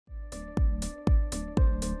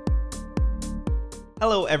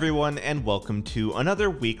Hello everyone and welcome to another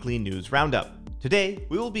weekly news roundup. Today,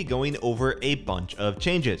 we will be going over a bunch of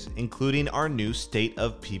changes, including our new State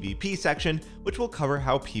of PvP section, which will cover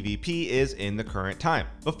how PvP is in the current time.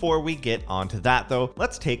 Before we get onto that though,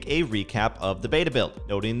 let's take a recap of the beta build,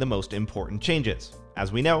 noting the most important changes.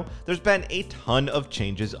 As we know, there's been a ton of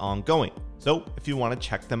changes ongoing, so if you want to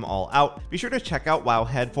check them all out, be sure to check out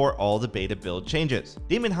wowhead for all the beta build changes.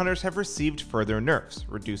 Demon Hunters have received further nerfs,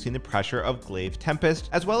 reducing the pressure of Glaive Tempest,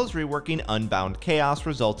 as well as reworking Unbound Chaos,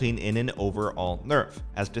 resulting in an overall nerf.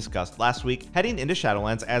 As discussed last week, heading into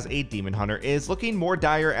Shadowlands as a Demon Hunter is looking more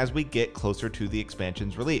dire as we get closer to the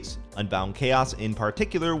expansion's release. Unbound Chaos in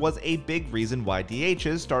particular was a big reason why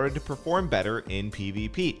DHs started to perform better in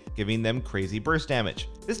PvP, giving them crazy burst damage.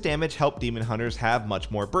 This damage helped Demon Hunters have much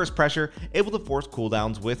more burst pressure, able to force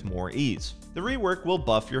cooldowns with more ease. The rework will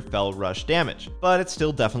buff your Fel Rush damage, but it's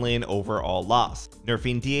still definitely an overall loss.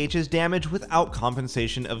 Nerfing DH's damage without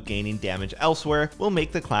compensation of gaining damage elsewhere will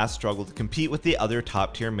make the class struggle to compete with the other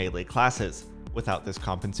top tier melee classes. Without this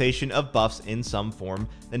compensation of buffs in some form,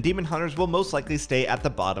 then Demon Hunters will most likely stay at the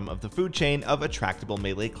bottom of the food chain of attractable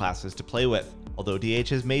melee classes to play with. Although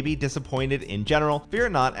DHs may be disappointed in general, fear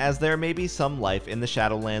not, as there may be some life in the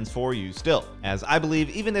Shadowlands for you still, as I believe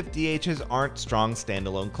even if DHs aren't strong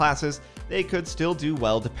standalone classes, they could still do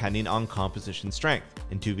well depending on composition strength.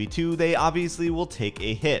 In 2v2, they obviously will take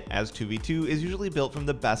a hit, as 2v2 is usually built from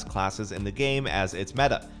the best classes in the game as its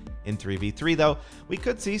meta. In 3v3 though, we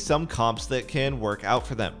could see some comps that can work out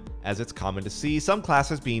for them, as it's common to see some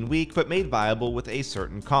classes being weak but made viable with a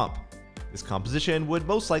certain comp. This composition would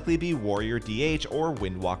most likely be Warrior DH or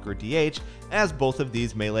Windwalker DH, as both of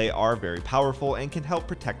these melee are very powerful and can help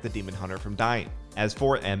protect the Demon Hunter from dying. As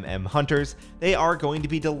for MM Hunters, they are going to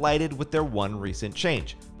be delighted with their one recent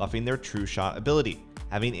change, buffing their True Shot ability.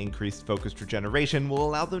 Having increased focused regeneration will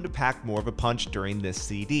allow them to pack more of a punch during this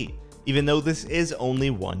CD. Even though this is only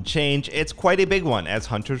one change, it's quite a big one, as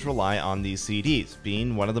hunters rely on these CDs,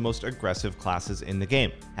 being one of the most aggressive classes in the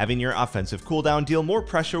game. Having your offensive cooldown deal more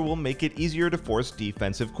pressure will make it easier to force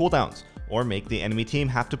defensive cooldowns, or make the enemy team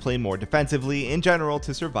have to play more defensively in general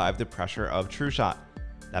to survive the pressure of True Shot.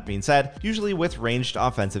 That being said, usually with ranged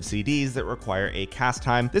offensive CDs that require a cast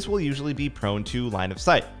time, this will usually be prone to line of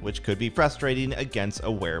sight, which could be frustrating against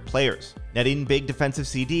aware players. Netting big defensive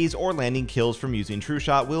CDs or landing kills from using True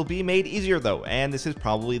Shot will be made easier though, and this is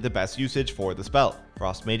probably the best usage for the spell.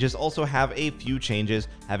 Frost Mages also have a few changes,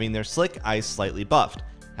 having their Slick Ice slightly buffed.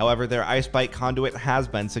 However, their Ice Bite conduit has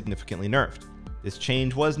been significantly nerfed. This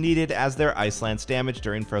change was needed as their Ice Lance damage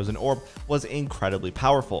during Frozen Orb was incredibly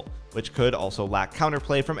powerful, which could also lack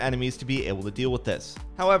counterplay from enemies to be able to deal with this.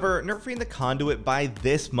 However, nerfing the conduit by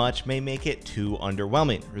this much may make it too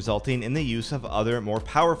underwhelming, resulting in the use of other more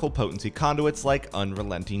powerful potency conduits like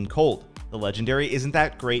Unrelenting Cold. The legendary isn't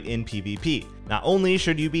that great in PvP. Not only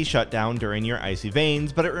should you be shut down during your Icy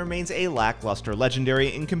Veins, but it remains a lackluster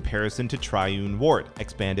legendary in comparison to Triune Ward,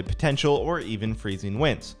 Expanded Potential, or even Freezing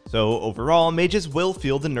Winds. So overall, mages will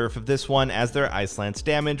feel the nerf of this one, as their Ice Lance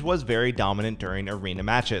damage was very dominant during arena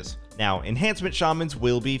matches. Now, Enhancement Shamans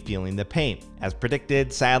will be feeling the pain. As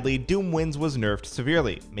predicted, sadly, Doom Winds was nerfed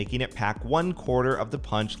severely, making it pack 1/4 of the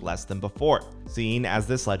punch less than before. Seeing as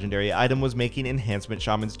this legendary item was making Enhancement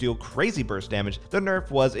Shamans deal crazy burst damage, the nerf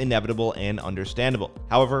was inevitable and understandable.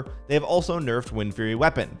 However, they have also nerfed Wind Fury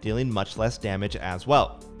Weapon, dealing much less damage as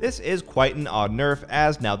well. This is quite an odd nerf,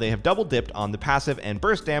 as now they have double dipped on the passive and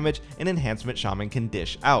burst damage an Enhancement Shaman can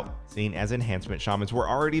dish out. Seeing as Enhancement Shamans were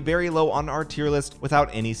already very low on our tier list without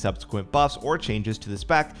any subsequent buffs or changes to the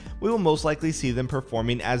spec, we will most likely see them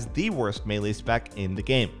performing as the worst melee spec in the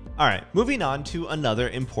game. Alright, moving on to another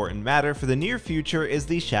important matter for the near future is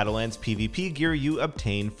the Shadowlands PvP gear you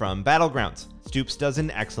obtain from Battlegrounds. Stoops does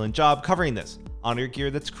an excellent job covering this. Honor gear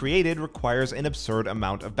that's created requires an absurd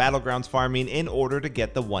amount of Battlegrounds farming in order to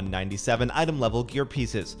get the 197 item level gear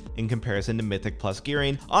pieces. In comparison to Mythic Plus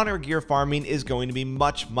gearing, Honor gear farming is going to be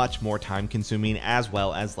much more time consuming as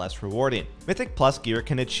well as less rewarding. Mythic Plus gear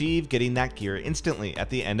can achieve getting that gear instantly at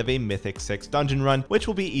the end of a Mythic 6 dungeon run, which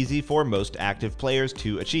will be easy for most active players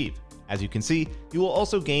to achieve. As you can see, you will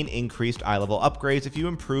also gain increased eye level upgrades if you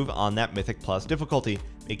improve on that Mythic Plus difficulty,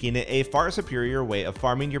 making it a far superior way of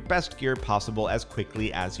farming your best gear possible as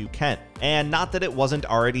quickly as you can. And not that it wasn't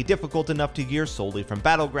already difficult enough to gear solely from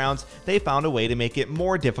Battlegrounds, they found a way to make it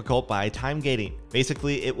more difficult by time gating.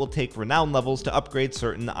 Basically, it will take renown levels to upgrade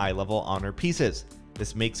certain eye level honor pieces.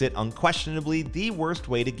 This makes it unquestionably the worst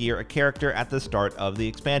way to gear a character at the start of the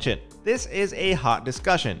expansion. This is a hot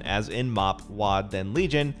discussion, as in MoP, WoD, then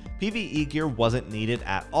Legion, PvE gear wasn't needed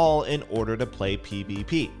at all in order to play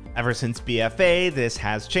PvP. Ever since BFA, this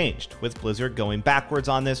has changed, with Blizzard going backwards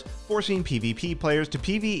on this, forcing PvP players to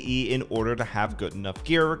PvE in order to have good enough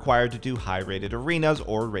gear required to do high-rated arenas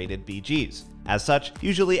or rated BGs. As such,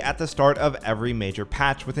 usually at the start of every major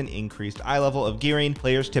patch with an increased eye level of gearing,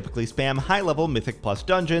 players typically spam high-level Mythic Plus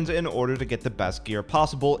dungeons in order to get the best gear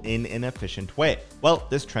possible in an efficient way. Well,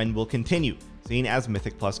 this trend will continue, seeing as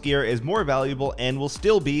Mythic Plus gear is more valuable and will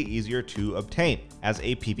still be easier to obtain. As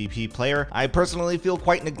a PvP player, I personally feel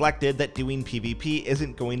quite neglected that doing PvP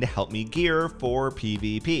isn't going to help me gear for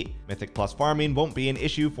PvP. Mythic Plus farming won't be an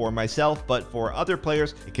issue for myself, but for other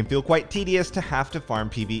players, it can feel quite tedious to have to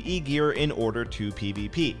farm PvE gear in order to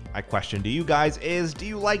PvP. My question to you guys is, do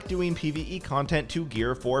you like doing PvE content to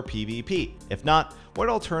gear for PvP? If not, what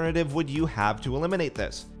alternative would you have to eliminate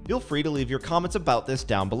this? Feel free to leave your comments about this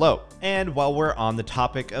down below. And while we're on the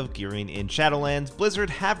topic of gearing in Shadowlands, Blizzard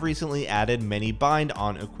have recently added many bind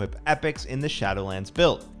on equip epics in the Shadowlands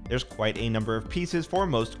build. There's quite a number of pieces for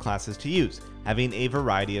most classes to use, having a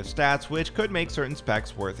variety of stats which could make certain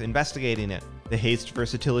specs worth investigating in. The Haste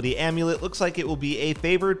Versatility Amulet looks like it will be a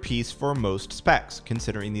favored piece for most specs,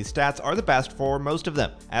 considering these stats are the best for most of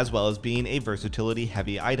them, as well as being a versatility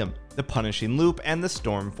heavy item. The Punishing Loop and the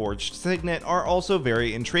Stormforged Signet are also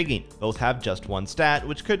very intriguing. Both have just one stat,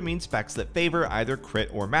 which could mean specs that favor either crit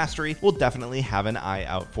or mastery will definitely have an eye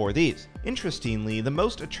out for these. Interestingly, the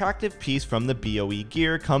most attractive piece from the BoE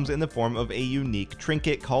gear comes in the form of a unique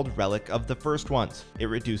trinket called Relic of the First Ones. It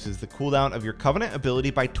reduces the cooldown of your Covenant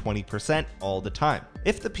ability by 20% all the time.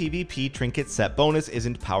 If the PvP trinket set bonus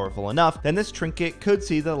isn't powerful enough, then this trinket could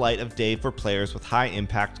see the light of day for players with high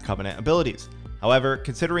impact Covenant abilities. However,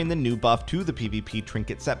 considering the new buff to the PvP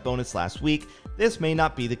trinket set bonus last week, this may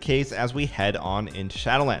not be the case as we head on into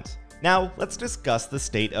Shadowlands. Now, let's discuss the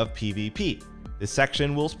state of PvP. This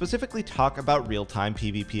section will specifically talk about real-time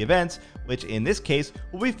PvP events, which in this case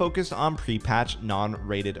will be focused on pre-patch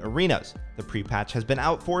non-rated arenas. The pre-patch has been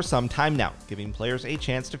out for some time now, giving players a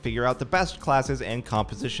chance to figure out the best classes and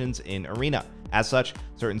compositions in arena. As such,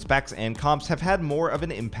 certain specs and comps have had more of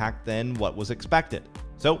an impact than what was expected.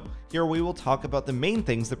 So here we will talk about the main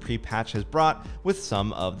things the pre-patch has brought with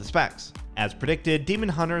some of the specs. As predicted, Demon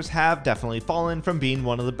Hunters have definitely fallen from being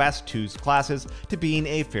one of the best 2s classes to being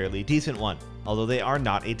a fairly decent one. Although they are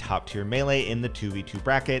not a top tier melee in the 2v2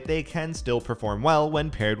 bracket, they can still perform well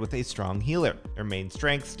when paired with a strong healer. Their main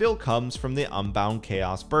strength still comes from the Unbound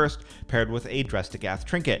Chaos Burst paired with a Drestigath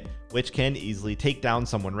Trinket, which can easily take down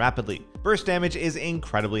someone rapidly. Burst damage is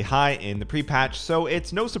incredibly high in the pre-patch, so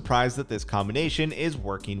it's no surprise that this combination is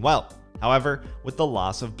working well. However, with the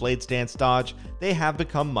loss of Blade Stance dodge, they have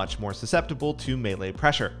become much more susceptible to melee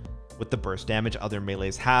pressure. With the burst damage other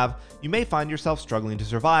melees have, you may find yourself struggling to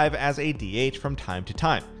survive as a DH from time to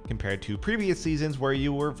time, compared to previous seasons where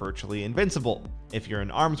you were virtually invincible. If you're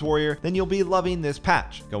an arms warrior, then you'll be loving this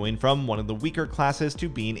patch, going from one of the weaker classes to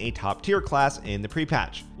being a top tier class in the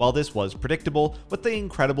pre-patch. While this was predictable, with the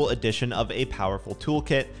incredible addition of a powerful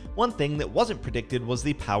toolkit, one thing that wasn't predicted was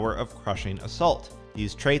the power of Crushing Assault.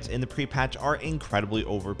 These traits in the pre-patch are incredibly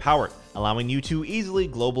overpowered, allowing you to easily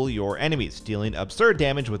global your enemies, dealing absurd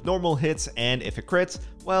damage with normal hits, and if it crits,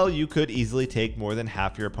 well, you could easily take more than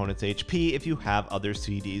half your opponent's HP if you have other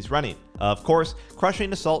CDs running. Of course,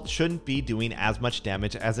 Crushing Assault shouldn't be doing as much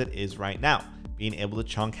damage as it is right now, being able to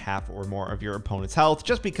chunk half or more of your opponent's health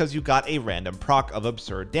just because you got a random proc of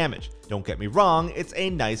absurd damage. Don't get me wrong, it's a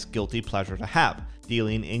nice guilty pleasure to have.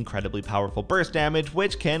 Dealing incredibly powerful burst damage,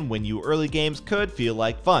 which can win you early games, could feel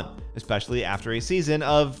like fun, especially after a season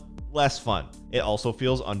of less fun. It also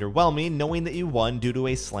feels underwhelming knowing that you won due to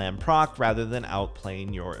a slam proc rather than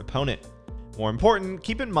outplaying your opponent. More important,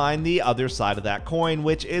 keep in mind the other side of that coin,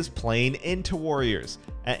 which is playing into warriors.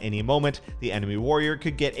 At any moment, the enemy warrior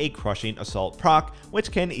could get a Crushing Assault proc,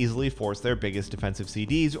 which can easily force their biggest defensive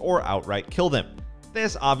CDs or outright kill them.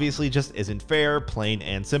 This obviously just isn't fair, plain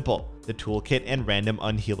and simple. The toolkit and random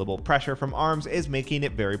unhealable pressure from arms is making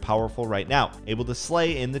it very powerful right now, able to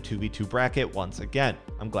slay in the 2v2 bracket once again.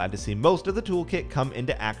 I'm glad to see most of the toolkit come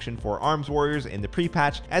into action for arms warriors in the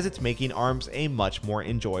pre-patch, as it's making arms a much more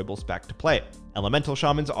enjoyable spec to play. Elemental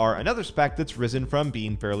Shamans are another spec that's risen from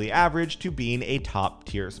being fairly average to being a top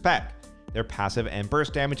tier spec. Their passive and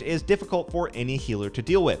burst damage is difficult for any healer to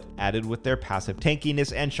deal with. Added with their passive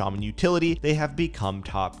tankiness and shaman utility, they have become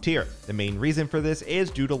top tier. The main reason for this is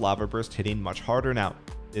due to Lava Burst hitting much harder now.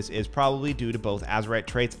 This is probably due to both Azerite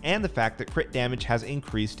traits and the fact that crit damage has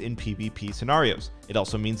increased in PvP scenarios. It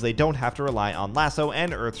also means they don't have to rely on Lasso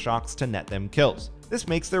and Earth Shocks to net them kills. This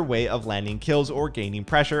makes their way of landing kills or gaining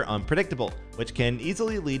pressure unpredictable, which can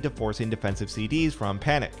easily lead to forcing defensive CDs from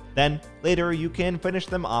panic. Then, later you can finish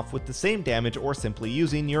them off with the same damage or simply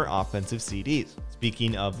using your offensive CDs.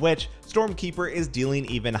 Speaking of which, Stormkeeper is dealing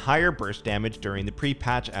even higher burst damage during the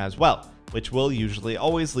pre-patch as well, which will usually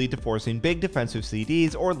always lead to forcing big defensive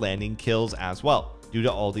CDs or landing kills as well. Due to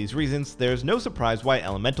all these reasons, there's no surprise why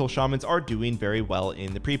Elemental Shamans are doing very well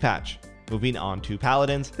in the pre-patch. Moving on to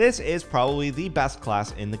Paladins, this is probably the best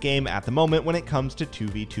class in the game at the moment when it comes to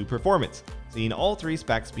 2v2 performance, seeing all three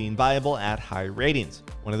specs being viable at high ratings.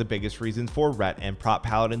 One of the biggest reasons for Ret and Prot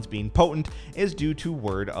Paladins being potent is due to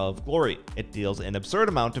Word of Glory. It deals an absurd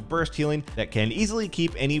amount of burst healing that can easily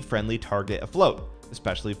keep any friendly target afloat,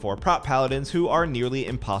 especially for Prot Paladins who are nearly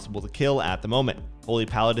impossible to kill at the moment. Holy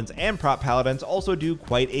Paladins and Prot Paladins also do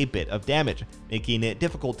quite a bit of damage, making it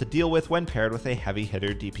difficult to deal with when paired with a heavy hitter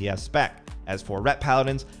DPS spec. As for Ret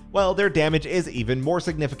Paladins, well, their damage is even more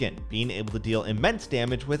significant, being able to deal immense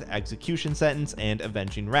damage with Execution Sentence and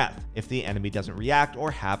Avenging Wrath. If the enemy doesn't react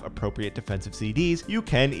or have appropriate defensive CDs, you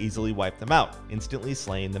can easily wipe them out, instantly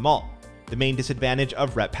slaying them all. The main disadvantage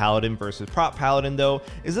of Ret Paladin versus Prot Paladin though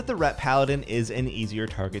is that the Ret Paladin is an easier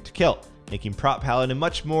target to kill, making Prot Paladin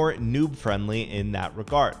much more noob friendly in that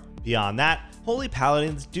regard. Beyond that, Holy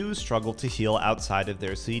Paladins do struggle to heal outside of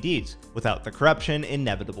their CDs. Without the corruption,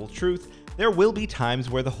 inevitable truth, there will be times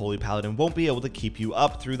where the Holy Paladin won't be able to keep you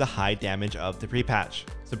up through the high damage of the pre-patch.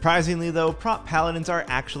 Surprisingly though, Prot Paladins are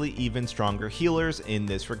actually even stronger healers in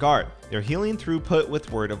this regard. Their healing throughput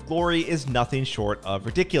with Word of Glory is nothing short of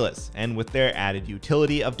ridiculous, and with their added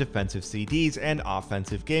utility of defensive CDs and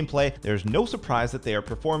offensive gameplay, there's no surprise that they are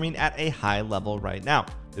performing at a high level right now.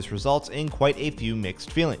 This results in quite a few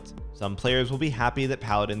mixed feelings. Some players will be happy that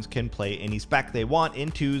Paladins can play any spec they want in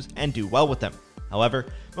 2s and do well with them. However,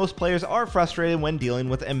 most players are frustrated when dealing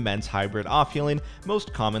with immense hybrid off-healing,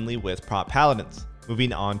 most commonly with Prot Paladins.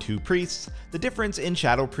 Moving on to Priests, the difference in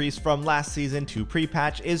Shadow Priests from last season to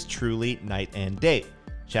pre-patch is truly night and day.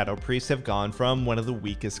 Shadow Priests have gone from one of the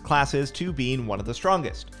weakest classes to being one of the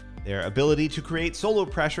strongest. Their ability to create solo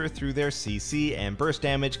pressure through their CC and burst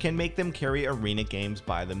damage can make them carry arena games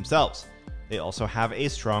by themselves. They also have a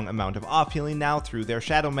strong amount of off-healing now through their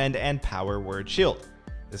Shadow Mend and Power Word Shield.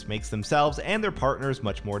 This makes themselves and their partners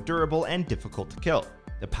much more durable and difficult to kill.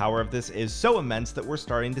 The power of this is so immense that we're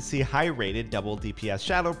starting to see high-rated double DPS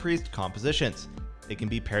Shadow Priest compositions. They can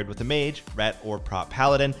be paired with a Mage, Ret, or Prot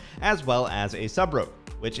Paladin, as well as a Sub-Rogue,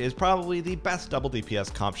 which is probably the best double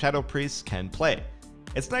DPS comp Shadow Priests can play.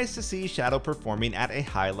 It's nice to see Shadow performing at a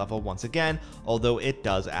high level once again, although it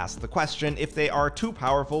does ask the question if they are too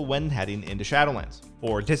powerful when heading into Shadowlands.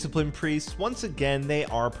 For Discipline Priests, once again they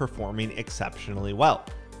are performing exceptionally well.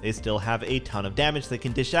 They still have a ton of damage they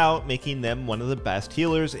can dish out, making them one of the best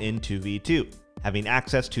healers in 2v2. Having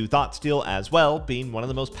access to Thought Steal as well, being one of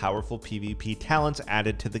the most powerful PvP talents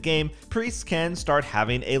added to the game, Priests can start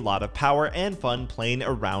having a lot of power and fun playing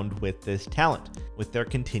around with this talent. With their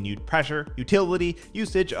continued pressure, utility,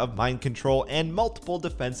 usage of mind control, and multiple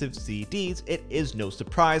defensive CDs, it is no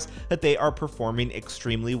surprise that they are performing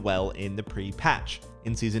extremely well in the pre-patch.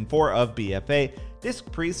 In Season 4 of BFA,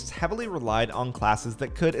 Disc Priests heavily relied on classes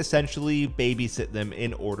that could essentially babysit them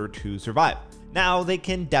in order to survive. Now they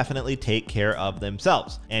can definitely take care of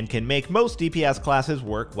themselves, and can make most DPS classes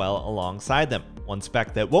work well alongside them. One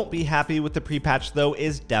spec that won't be happy with the pre-patch though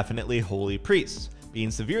is definitely Holy Priests. Being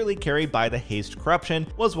severely carried by the haste corruption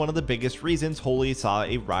was one of the biggest reasons Holy saw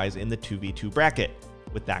a rise in the 2v2 bracket.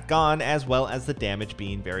 With that gone, as well as the damage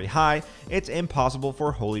being very high, it's impossible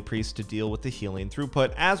for Holy Priests to deal with the healing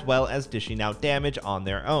throughput as well as dishing out damage on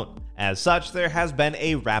their own. As such, there has been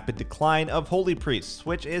a rapid decline of Holy Priests,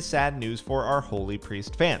 which is sad news for our Holy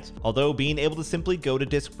Priest fans, although being able to simply go to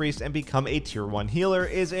Disc Priest and become a tier 1 healer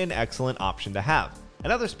is an excellent option to have.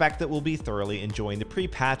 Another spec that will be thoroughly enjoying the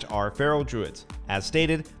pre-patch are Feral Druids. As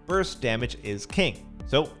stated, burst damage is king.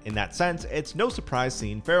 So, in that sense, it's no surprise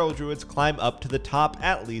seeing Feral Druids climb up to the top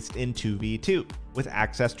at least in 2v2. With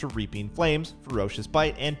access to Reaping Flames, Ferocious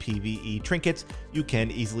Bite, and PvE trinkets, you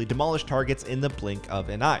can easily demolish targets in the blink of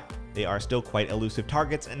an eye. They are still quite elusive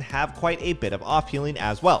targets and have quite a bit of off-healing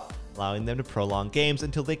as well, allowing them to prolong games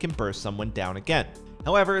until they can burst someone down again.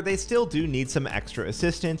 However, they still do need some extra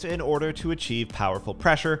assistance in order to achieve powerful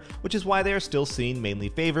pressure, which is why they are still seen mainly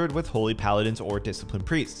favored with Holy Paladins or Discipline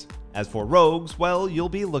Priests. As for Rogues, well, you'll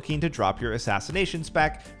be looking to drop your Assassination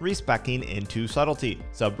spec, respeccing into Subtlety.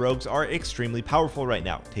 Sub-Rogues are extremely powerful right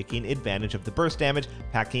now, taking advantage of the burst damage,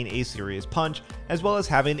 packing a serious punch, as well as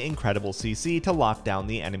having incredible CC to lock down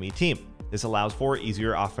the enemy team. This allows for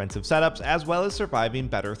easier offensive setups as well as surviving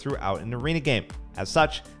better throughout an arena game. As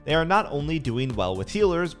such, they are not only doing well with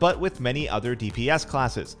healers, but with many other DPS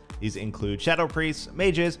classes. These include Shadow Priests,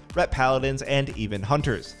 Mages, Ret Paladins, and even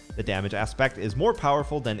Hunters. The damage aspect is more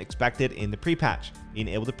powerful than expected in the pre-patch, being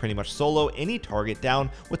able to pretty much solo any target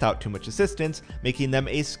down without too much assistance, making them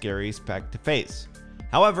a scary spec to face.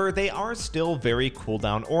 However, they are still very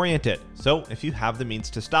cooldown oriented, so if you have the means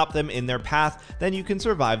to stop them in their path, then you can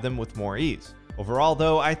survive them with more ease. Overall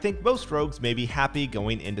though, I think most rogues may be happy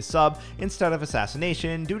going into sub instead of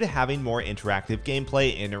assassination due to having more interactive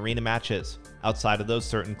gameplay in arena matches. Outside of those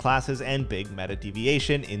certain classes and big meta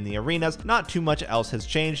deviation in the arenas, not too much else has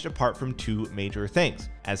changed apart from two major things.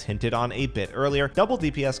 As hinted on a bit earlier, double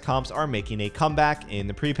DPS comps are making a comeback in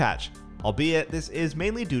the pre-patch. Albeit this is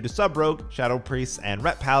mainly due to sub-rogue, Shadow Priests, and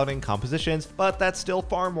Ret Paladin compositions, but that's still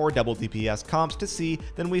far more double DPS comps to see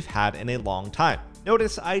than we've had in a long time.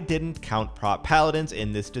 Notice I didn't count prop paladins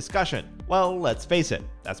in this discussion. Well, let's face it,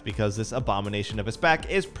 that's because this abomination of a spec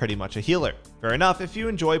is pretty much a healer. Fair enough if you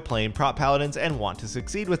enjoy playing prop paladins and want to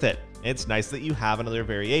succeed with it. It's nice that you have another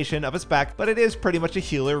variation of a spec, but it is pretty much a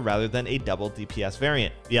healer rather than a double DPS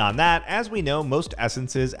variant. Beyond that, as we know, most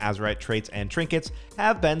essences, azerite traits, and trinkets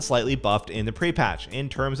have been slightly buffed in the pre-patch in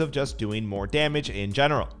terms of just doing more damage in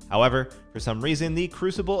general. However, for some reason, the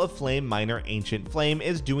Crucible of Flame Minor Ancient Flame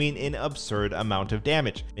is doing an absurd amount of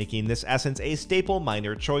damage, making this essence a staple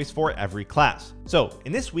minor choice for every class. So,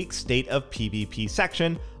 in this week's State of PvP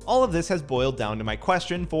section, all of this has boiled down to my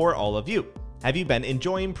question for all of you. Have you been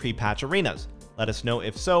enjoying pre-patch arenas? Let us know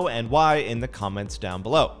if so and why in the comments down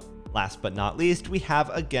below. Last but not least, we have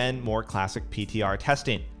again more classic PTR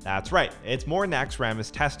testing. That's right, it's more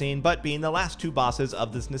naxx testing, but being the last two bosses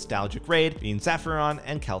of this nostalgic raid being Zephyron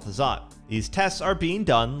and Kel'Thuzad. These tests are being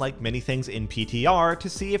done, like many things in PTR, to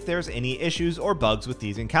see if there's any issues or bugs with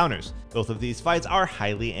these encounters. Both of these fights are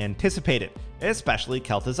highly anticipated, especially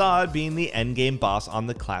Kel'Thuzad being the endgame boss on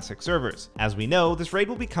the classic servers. As we know, this raid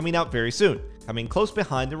will be coming out very soon, coming close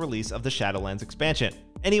behind the release of the Shadowlands expansion.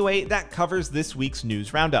 Anyway, that covers this week's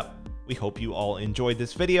news roundup. We hope you all enjoyed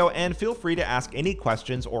this video and feel free to ask any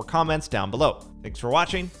questions or comments down below. Thanks for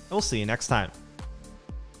watching, and we'll see you next time.